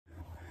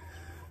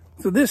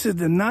So this is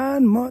the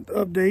 9-month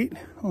update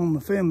on the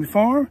family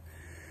farm.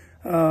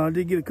 I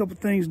did get a couple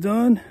things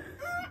done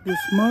this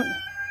month.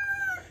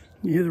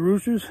 You hear the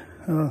roosters.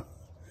 Go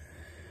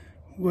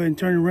ahead and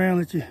turn around,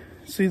 let you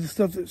see the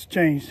stuff that's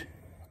changed.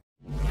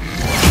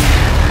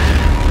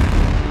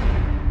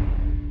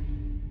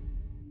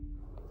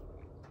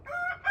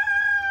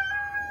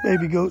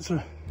 Baby goats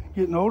are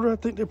getting older. I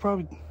think they're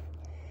probably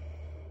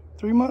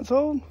 3 months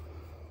old,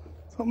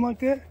 something like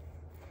that.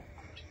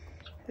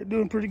 They're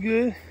doing pretty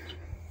good.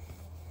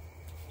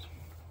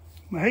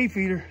 My hay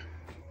feeder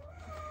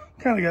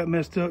kind of got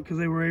messed up because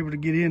they were able to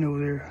get in over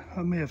there.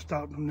 I may have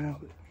stopped them now,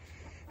 but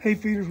hay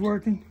feeder's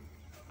working.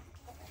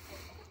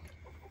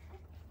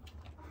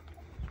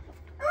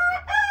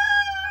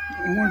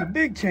 And one of the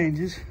big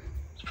changes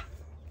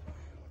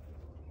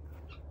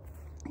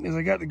is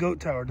I got the goat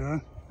tower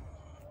done.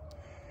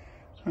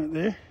 Right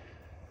there.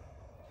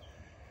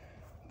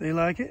 They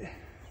like it.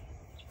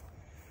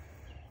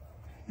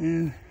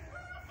 And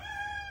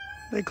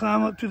they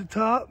climb up to the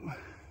top.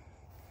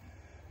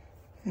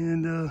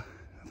 And I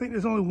think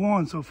there's only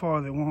one so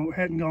far that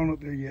hadn't gone up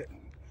there yet.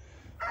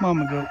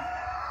 Mama goat.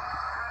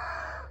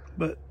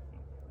 But,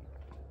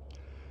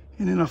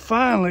 and then I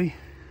finally,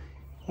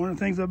 one of the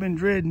things I've been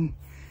dreading,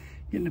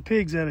 getting the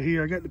pigs out of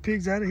here. I got the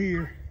pigs out of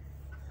here.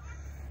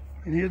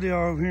 And here they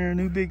are over here in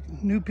a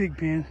new pig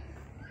pen.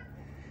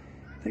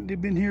 I think they've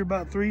been here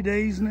about 3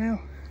 days now.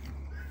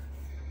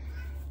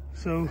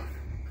 So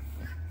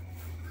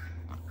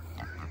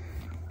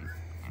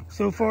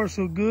far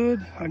so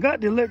good. I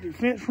got the electric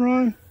fence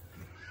run,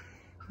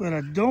 but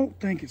I don't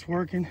think it's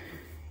working.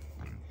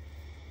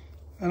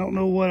 I don't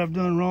know what I've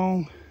done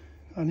wrong.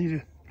 I need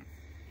to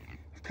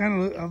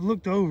I've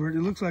looked over it.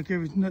 It looks like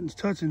nothing's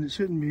touching. It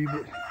shouldn't be,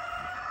 but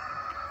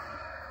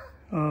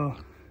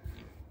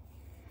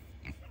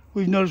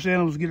we've noticed the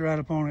animals get right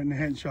up on it and they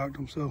hadn't shocked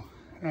them, so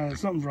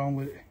something's wrong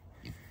with it.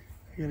 I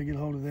gotta get a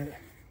hold of that.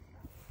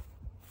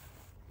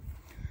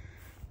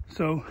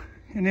 So,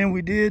 and then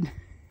we did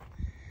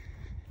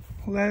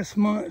this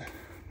month,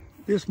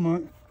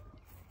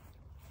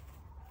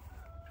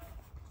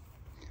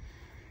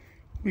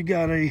 we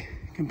got a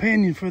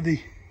companion for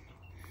the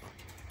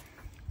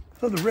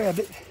other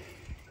rabbit.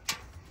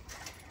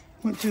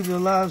 Went to the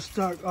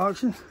livestock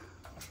auction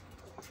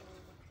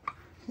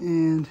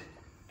and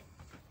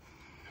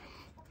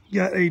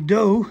got a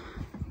doe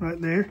right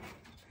there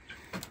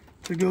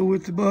to go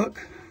with the buck.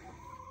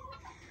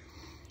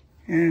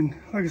 And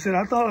like I said,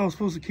 I thought I was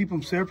supposed to keep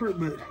them separate,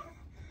 but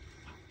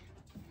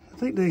I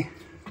think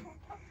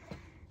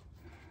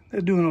they're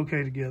doing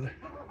okay together.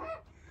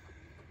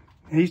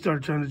 And he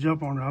started trying to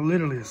jump on her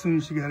literally as soon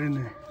as she got in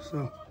there.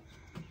 So,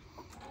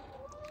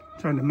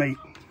 trying to mate.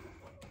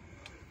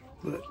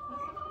 But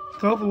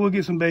hopefully we'll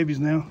get some babies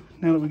now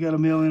that we got a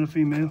male and a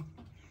female.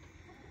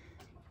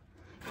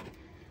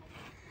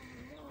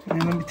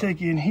 And let me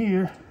take you in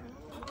here.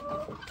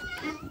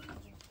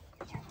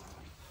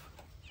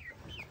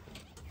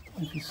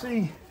 If you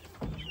see,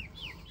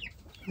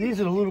 these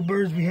are the little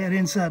birds we had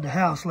inside the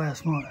house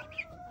last month.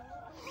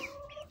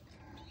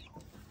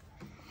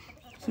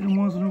 See them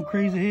ones with them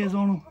crazy heads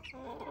on them?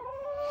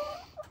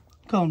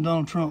 Call them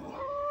Donald Trump.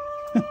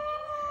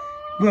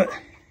 But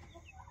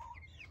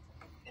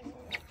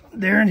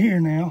they're in here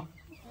now.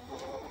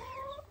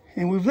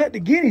 And we've let the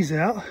guineas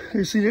out.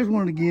 See, there's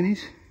one of the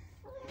guineas.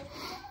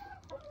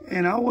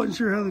 And I wasn't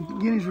sure how the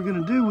guineas were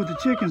gonna do with the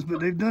chickens, but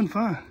they've done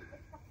fine.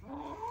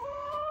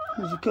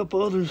 There's a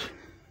couple others.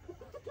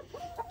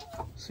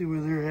 See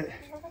where they're at.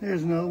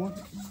 There's another one.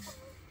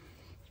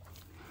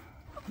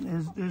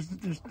 There's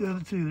the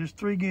other two. There's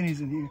 3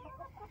 guineas in here.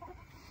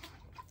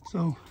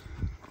 So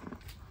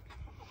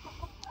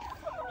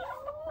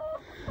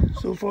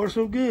far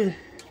so good.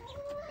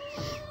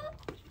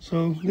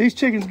 So these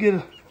chickens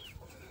get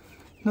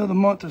another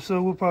month or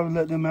so. We'll probably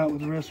let them out with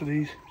the rest of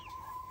these.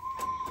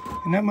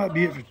 And that might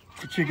be it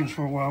for chickens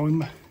for a while.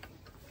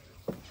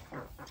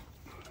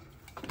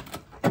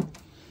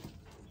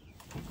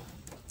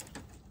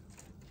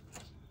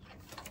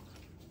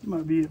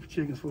 Might be it for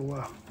chickens for a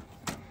while.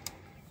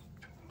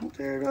 Don't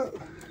tear it up.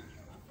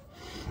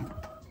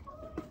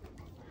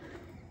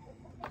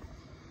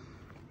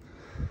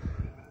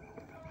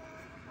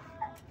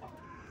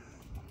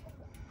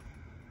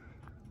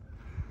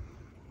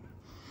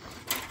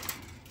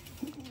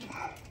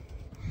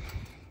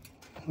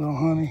 Little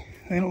honey.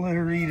 They don't let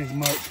her eat as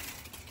much.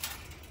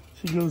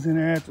 She goes in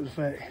there after the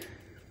fact.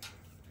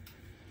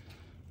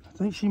 I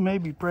think she may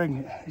be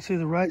pregnant. You see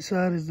the right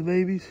side is the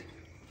baby's.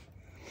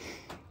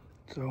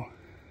 So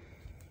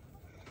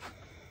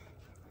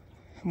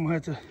I'm gonna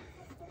have to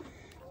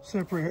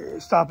separate her,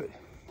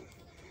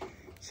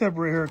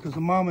 separate her because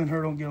the mama and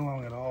her don't get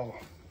along at all.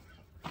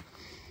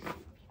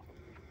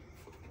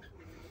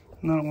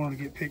 And I don't want her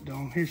to get picked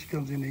on. Here she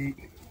comes in to eat.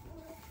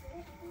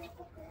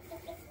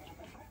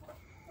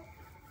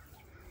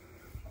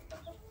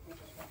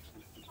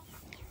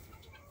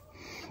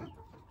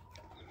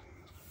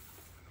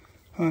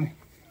 Honey,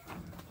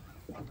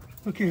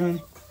 look here,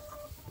 honey.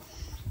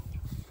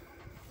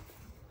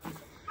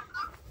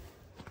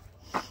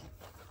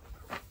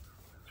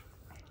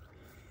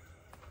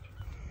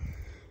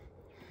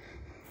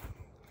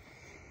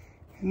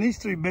 And these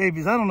 3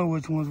 babies, I don't know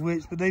which one's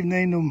which, but they've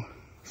named them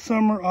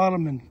Summer,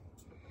 Autumn, and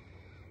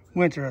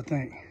Winter, I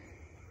think.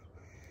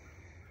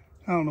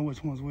 I don't know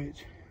which one's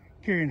which.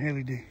 Carrie and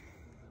Haley do.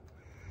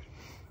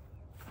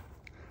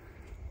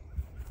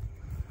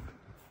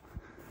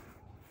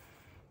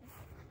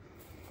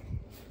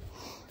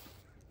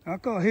 I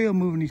call hell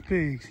moving these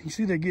pigs. You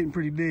see they're getting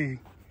pretty big.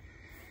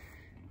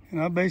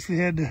 And I basically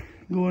had to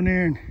go in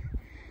there and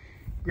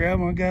grab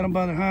them. I got them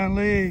by their hind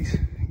legs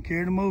and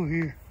carried them over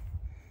here.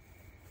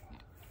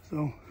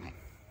 So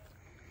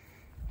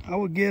I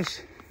would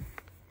guess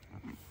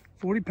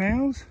 40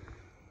 pounds,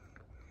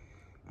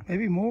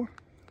 maybe more.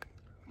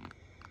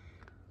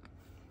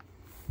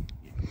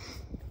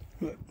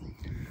 But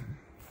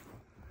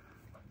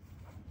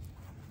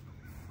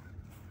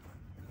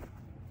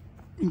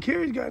and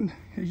Carrie's gotten,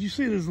 as you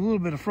see, there's a little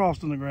bit of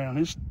frost on the ground.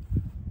 It's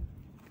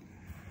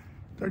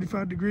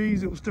 35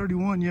 degrees. It was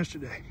 31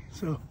 yesterday.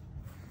 So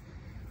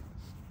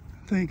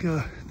I think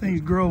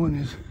things growing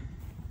is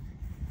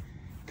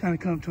kind of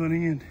come to an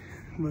end.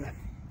 But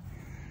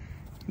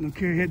you know,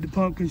 Carrie had the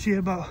pumpkin. She had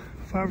about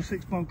 5 or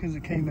 6 pumpkins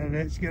that came out of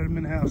that. She got them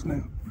in the house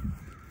now.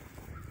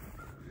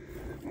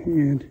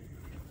 And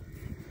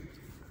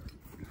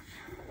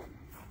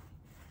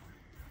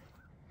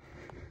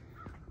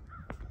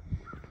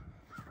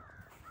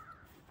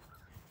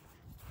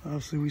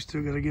obviously we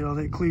still got to get all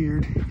that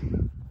cleared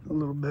a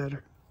little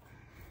better.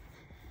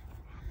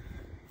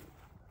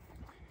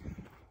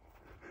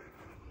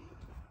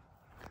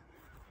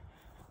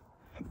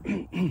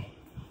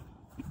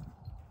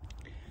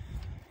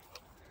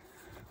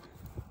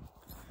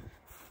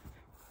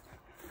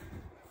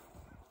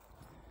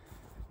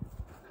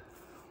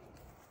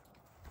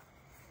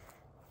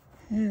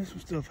 Yeah, some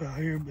stuff out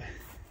here, but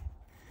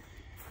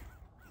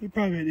we're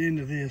probably at the end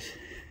of this.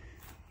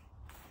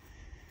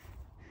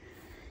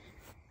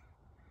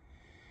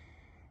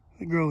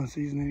 The growing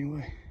season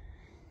anyway.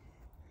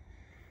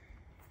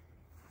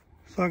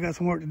 So I got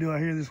some work to do out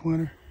here this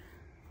winter.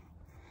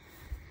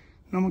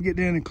 And I'm gonna get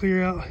down and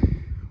clear out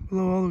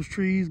below all those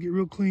trees, get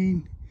real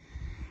clean,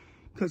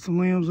 cut some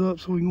limbs up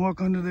so we can walk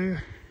under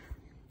there.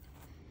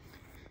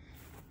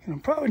 And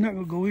I'm probably not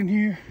gonna go in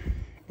here,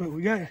 but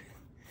we got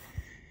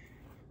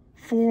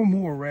 4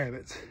 more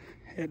rabbits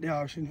at the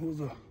auction. It was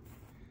a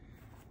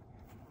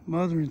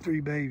mother and 3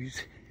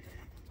 babies.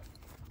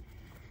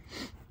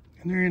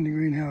 And they're in the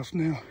greenhouse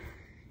now.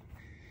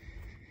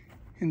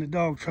 And the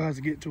dog tries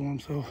to get to them,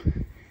 so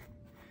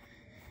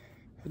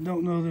I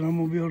don't know that I'm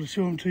gonna be able to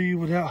show them to you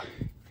without,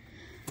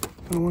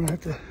 I don't wanna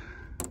have to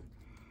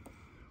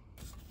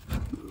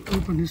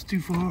open this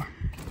too far.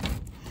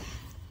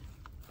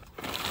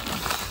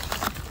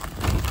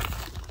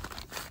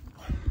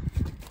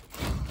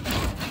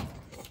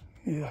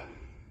 Yeah.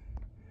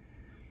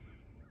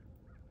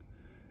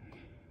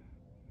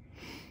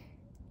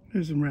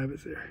 There's some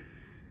rabbits there.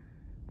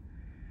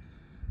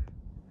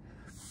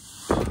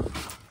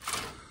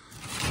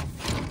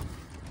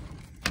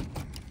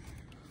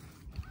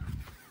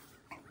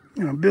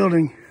 And I'm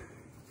building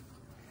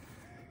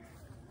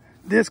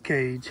this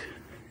cage,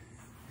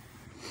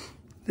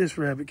 this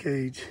rabbit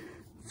cage,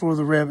 for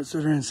the rabbits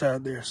that are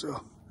inside there.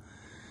 So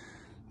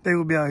they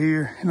will be out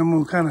here, and I'm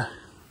gonna kind of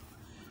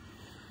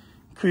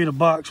create a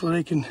box where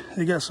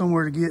they got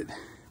somewhere to get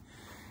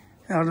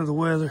out of the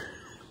weather.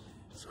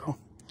 So,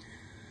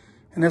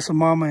 and that's a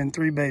mama and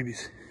 3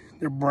 babies.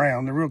 They're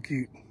brown, they're real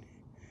cute.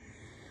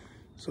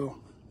 So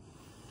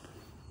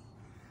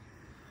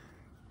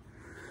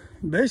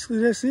basically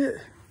that's it.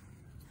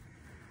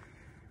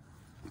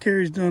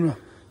 Carrie's done a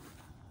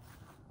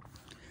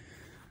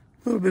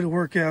little bit of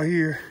work out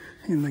here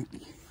in the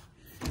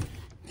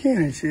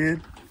cannon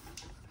shed.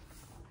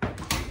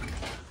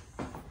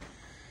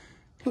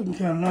 Looking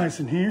kind of nice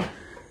in here.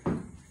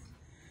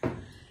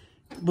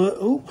 But,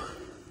 oh.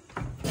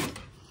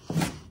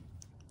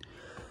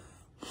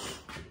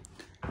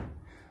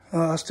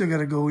 I still got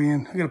to go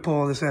in. I got to pull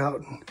all this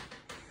out.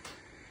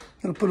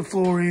 Got to put a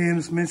floor in,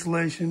 some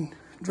insulation,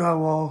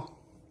 drywall,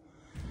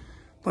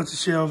 bunch of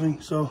shelving.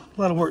 So,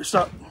 a lot of work.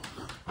 Stop.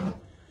 A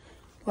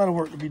lot of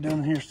work to be done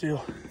in here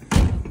still.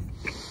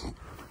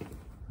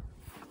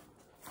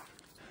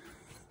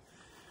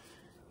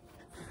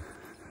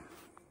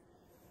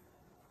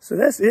 So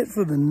that's it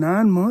for the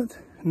 9 months.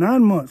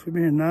 9 months. We've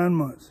been here 9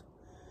 months.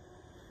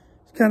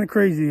 It's kind of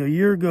crazy. A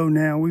year ago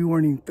now, we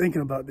weren't even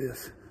thinking about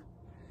this.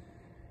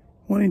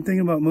 Wasn't even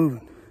thinking about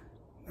moving.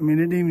 I mean,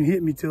 it didn't even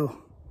hit me till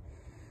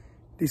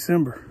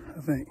December, I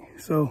think.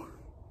 So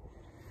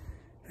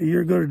a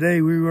year ago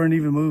today, we weren't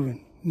even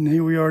moving. And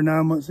here we are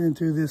 9 months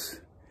into this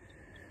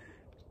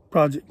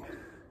project.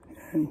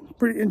 And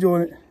pretty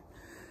enjoying it.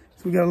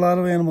 So we got a lot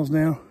of animals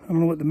now. I don't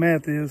know what the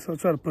math is. So I'll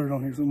try to put it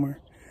on here somewhere.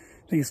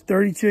 I think it's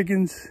 30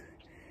 chickens,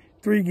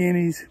 3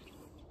 guineas,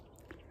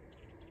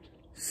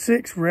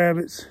 6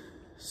 rabbits,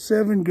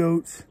 7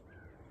 goats,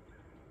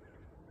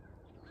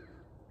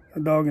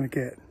 a dog and a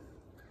cat,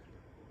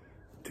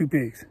 2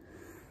 pigs.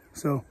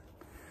 So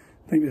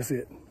I think that's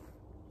it.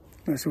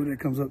 Not sure what that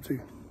comes up to.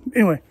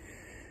 Anyway,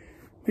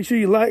 Make sure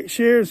you like,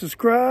 share, and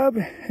subscribe.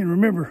 And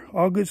remember,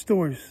 all good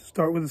stories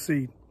start with a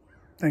seed.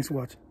 Thanks for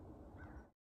watching.